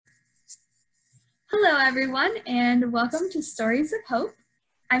Hello, everyone, and welcome to Stories of Hope.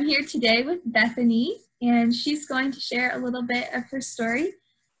 I'm here today with Bethany, and she's going to share a little bit of her story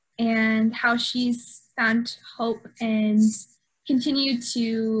and how she's found hope and continued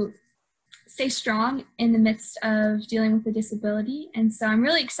to stay strong in the midst of dealing with a disability. And so I'm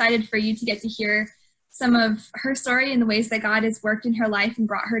really excited for you to get to hear some of her story and the ways that God has worked in her life and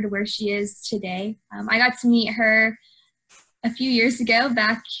brought her to where she is today. I got to meet her a few years ago,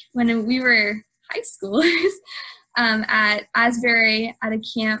 back when we were high schoolers, at Asbury at a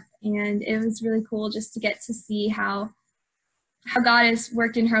camp, and it was really cool just to get to see how God has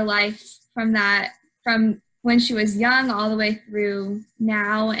worked in her life from when she was young all the way through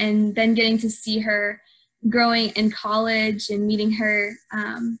now, and then getting to see her growing in college and meeting her,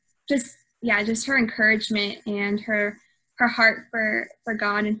 just her encouragement and her heart for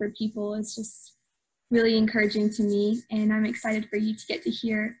God and for people is just really encouraging to me, and I'm excited for you to get to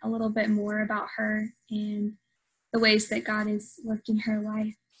hear a little bit more about her and the ways that God has worked in her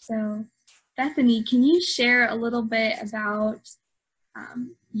life. So, Bethany, can you share a little bit about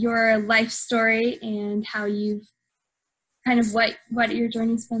your life story and how you've what your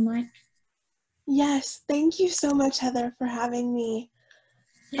journey's been like? Yes, thank you so much, Heather, for having me.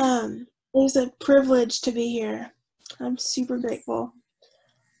 It was a privilege to be here. I'm super grateful.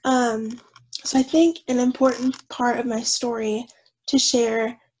 So I think an important part of my story to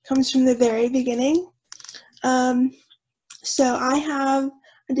share comes from the very beginning. So I have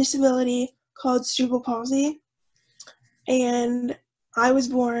a disability called cerebral palsy, and I was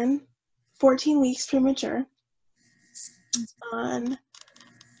born 14 weeks premature on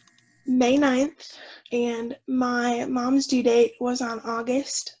May 9th, and my mom's due date was on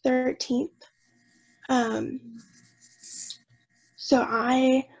August 13th. So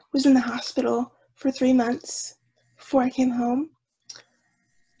I was in the hospital for 3 months before I came home.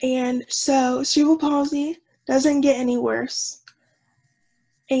 And so cerebral palsy doesn't get any worse.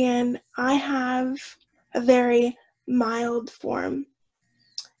 And I have a very mild form.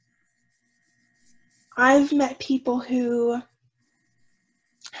 I've met people who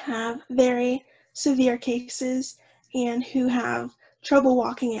have very severe cases and who have trouble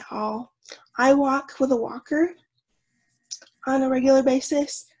walking at all. I walk with a walker on a regular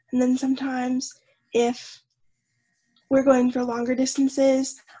basis, and then sometimes if we're going for longer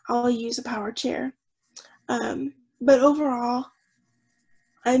distances, I'll use a power chair. But overall,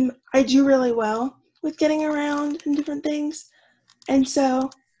 I do really well with getting around and different things. And so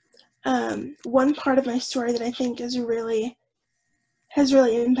one part of my story that I think has really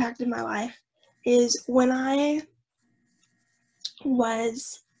impacted my life is when I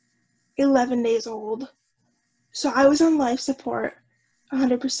was 11 days old. So I was on life support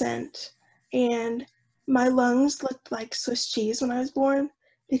 100%, and my lungs looked like Swiss cheese when I was born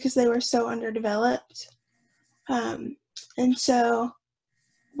because they were so underdeveloped. And so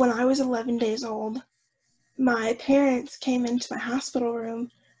when I was 11 days old, my parents came into my hospital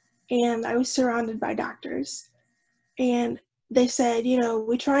room, and I was surrounded by doctors. And they said,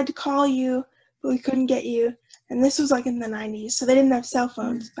 we tried to call you, but we couldn't get you. And this was like in the 90s, so they didn't have cell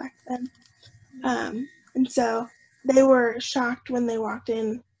phones back then. And so they were shocked when they walked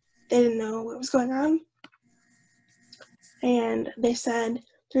in. They didn't know what was going on. And they said,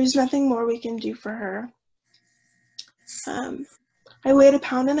 there's nothing more we can do for her. I weighed 1.5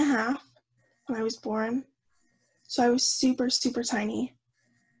 pounds when I was born. So I was super, super tiny.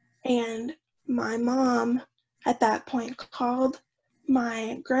 And my mom at that point called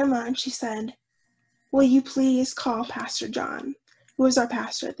my grandma, and she said, will you please call Pastor John, who was our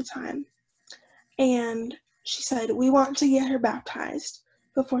pastor at the time? And she said, we want to get her baptized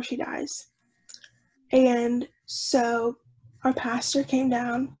before she dies. And so our pastor came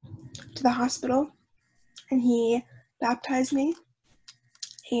down to the hospital, and he baptized me.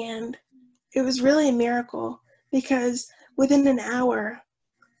 And it was really a miracle because within an hour,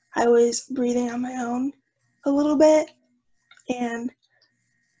 I was breathing on my own a little bit, and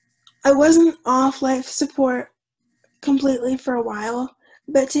I wasn't off life support completely for a while,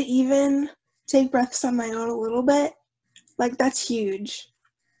 but to even take breaths on my own a little bit, that's huge.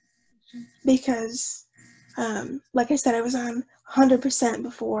 Because, like I said, I was on 100%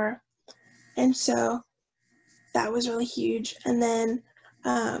 before, and so that was really huge. And then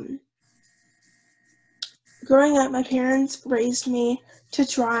growing up, my parents raised me to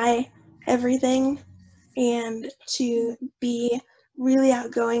try everything and to be really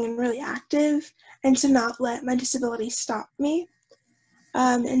outgoing and really active and to not let my disability stop me.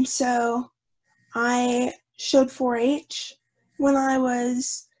 And so I showed 4-H when I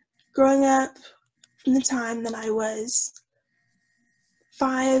was growing up, from the time that I was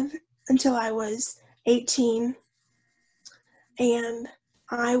 5 until I was 18, and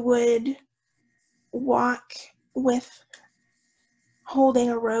I would walk with holding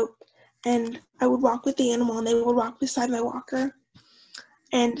a rope, and I would walk with the animal and they would walk beside my walker.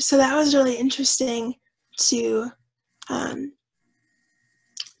 And so that was really interesting to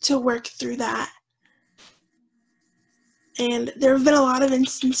work through that. And there have been a lot of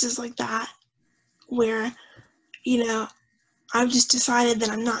instances like that where, you know, I've just decided that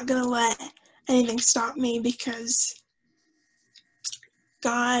I'm not going to let anything stop me, because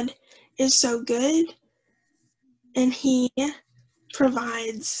God is so good and He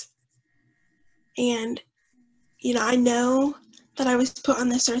provides. And, you know, I know that I was put on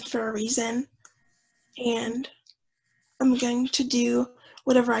this earth for a reason, and I'm going to do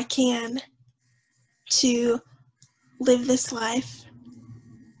whatever I can to live this life.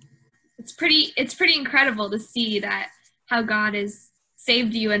 It's pretty incredible to see that how God has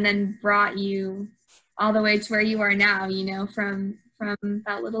saved you and then brought you all the way to where you are now, you know, from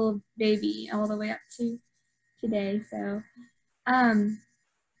that little baby all the way up to today. So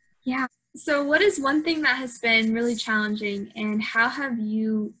yeah. So what is one thing that has been really challenging, and how have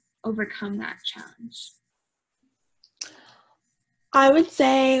you overcome that challenge? I would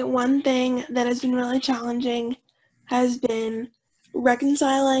say one thing that has been really challenging has been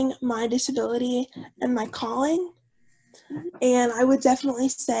reconciling my disability and my calling. And I would definitely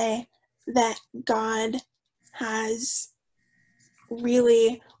say that God has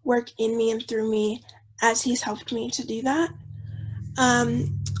really worked in me and through me as He's helped me to do that.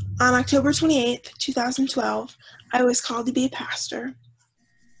 On October 28th, 2012, I was called to be a pastor.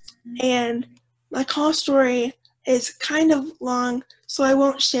 And my call story is kind of long, so I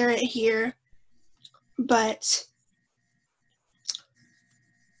won't share it here. But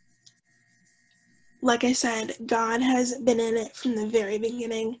like I said, God has been in it from the very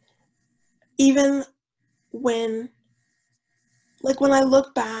beginning. Even when I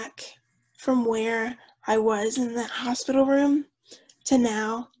look back from where I was in that hospital room to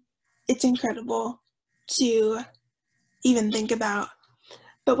now, it's incredible to even think about.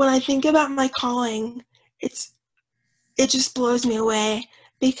 But when I think about my calling, it just blows me away,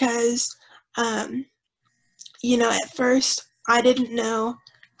 because, you know, at first I didn't know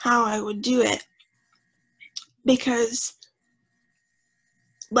how I would do it, because,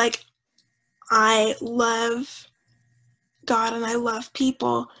 like, I love God and I love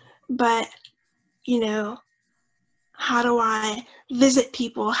people, but, you know, how do I visit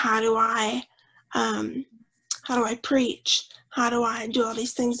people? How do I preach? How do I do all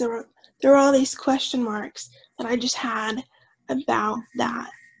these things? There were all these question marks that I just had about that.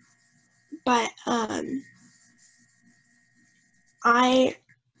 But I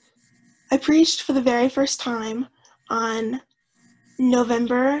preached for the very first time on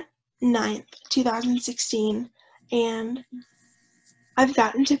November 9th, 2016, and I've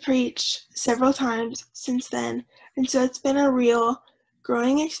gotten to preach several times since then, and so it's been a real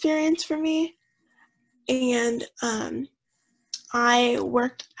growing experience for me. And I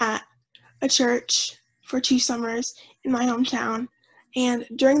worked at a church for 2 summers in my hometown, and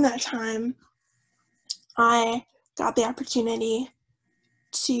during that time, I got the opportunity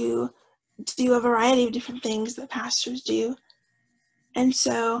to do a variety of different things that pastors do. And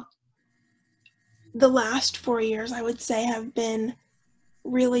so the last 4 years, I would say, have been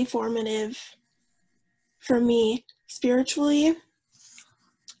really formative for me spiritually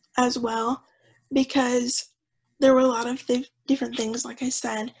as well, because there were a lot of different things, like I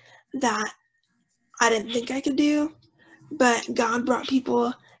said, that I didn't think I could do, but God brought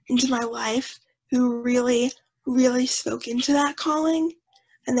people into my life who really, really spoke into that calling,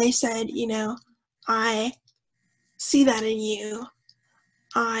 and they said, you know, I see that in you.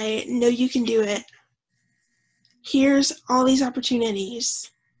 I know you can do it. Here's all these opportunities.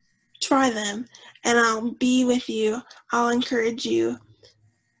 Try them, and I'll be with you. I'll encourage you.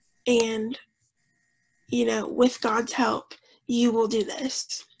 And, you know, with God's help, you will do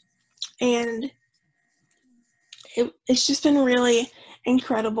this. And it's just been really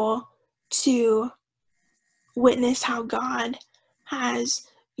incredible to witness how God has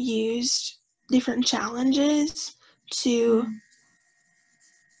used different challenges to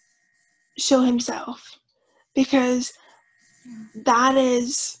show Himself, because that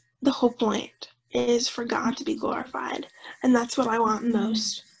is the whole point, is for God to be glorified, and that's what I want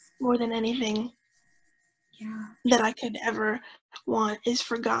most, more than anything that I could ever want, is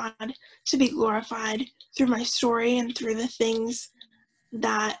for God to be glorified through my story and through the things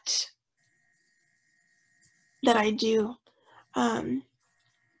that I do.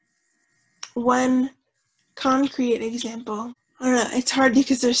 One concrete example, I don't know, it's hard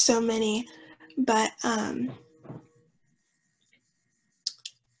because there's so many, But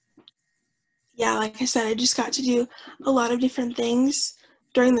yeah, like I said, I just got to do a lot of different things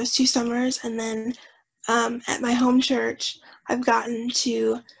during those 2 summers. And then at my home church, I've gotten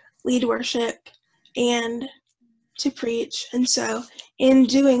to lead worship and to preach. And so in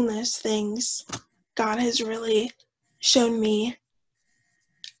doing those things, God has really shown me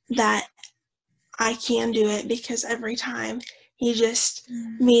that I can do it, because every time he just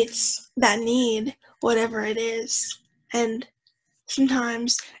meets that need, whatever it is. And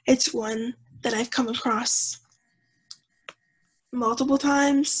sometimes it's one that I've come across multiple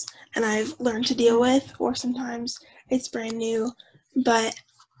times and I've learned to deal with, or sometimes it's brand new. But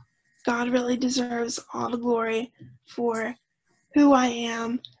God really deserves all the glory for who I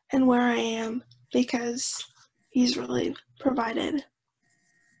am and where I am, because he's really provided.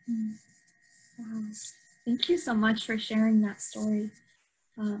 Wow. Thank you so much for sharing that story.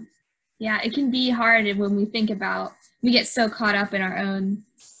 Yeah, it can be hard when we think about, we get so caught up in our own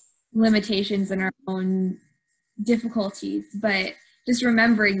limitations and our own difficulties, but just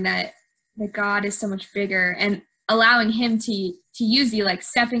remembering that God is so much bigger, and allowing him to use you, like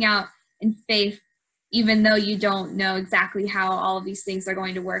stepping out in faith, even though you don't know exactly how all of these things are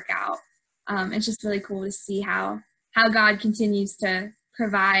going to work out. It's just really cool to see how God continues to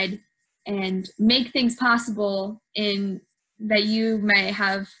provide and make things possible in that you may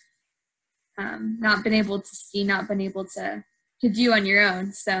have not been able to see, not been able to do on your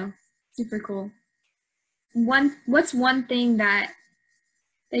own. So super cool. What's one thing that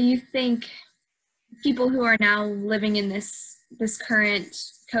you think people who are now living in this current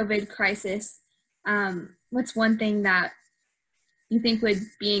COVID crisis, what's one thing that you think would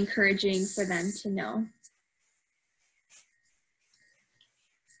be encouraging for them to know?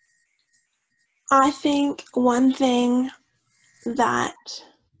 I think one thing that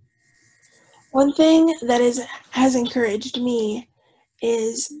has encouraged me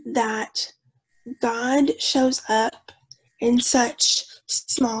is that God shows up in such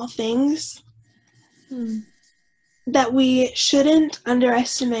small things that we shouldn't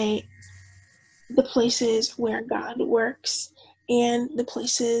underestimate the places where God works and the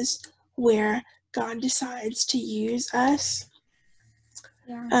places where God decides to use us.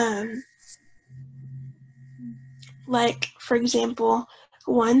 Yeah. Like, for example,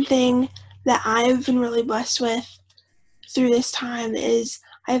 one thing that I've been really blessed with through this time is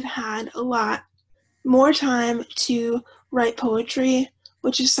I've had a lot more time to write poetry,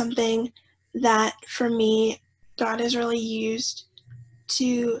 which is something that for me, God has really used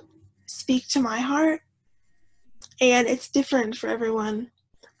to speak to my heart. And it's different for everyone.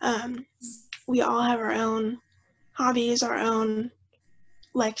 We all have our own hobbies, our own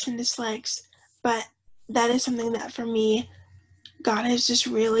likes and dislikes, but that is something that for me, God has just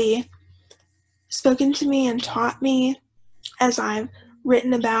really spoken to me and taught me as I've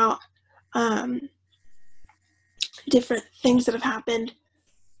written about different things that have happened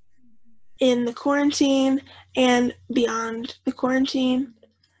in the quarantine and beyond the quarantine.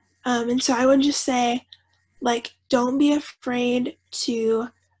 And so I would just say, like, don't be afraid to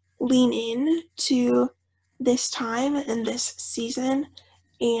lean in to this time and this season,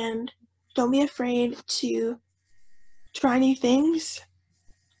 and don't be afraid to try new things,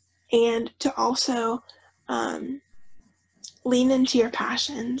 and to also lean into your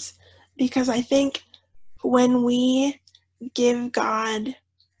passions, because I think when we give God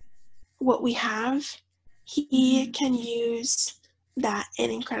what we have, he can use that in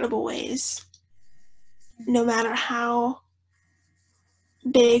incredible ways. No matter how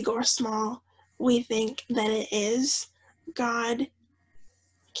big or small we think that it is, God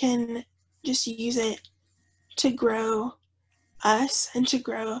can just use it to grow us and to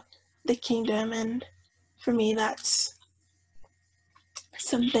grow the kingdom. And for me, that's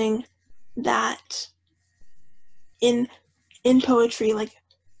something that in poetry, like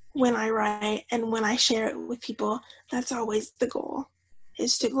when I write and when I share it with people, that's always the goal,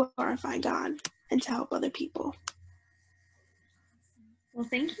 is to glorify God and to help other people. Well,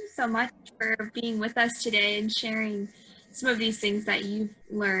 thank you so much for being with us today and sharing some of these things that you've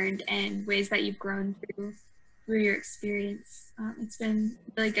learned and ways that you've grown through your experience. It's been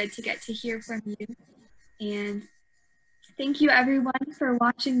really good to get to hear from you. And thank you everyone for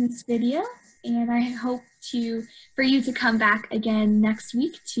watching this video. And I hope for you to come back again next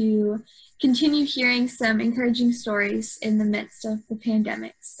week to continue hearing some encouraging stories in the midst of the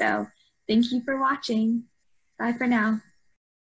pandemic. So thank you for watching. Bye for now.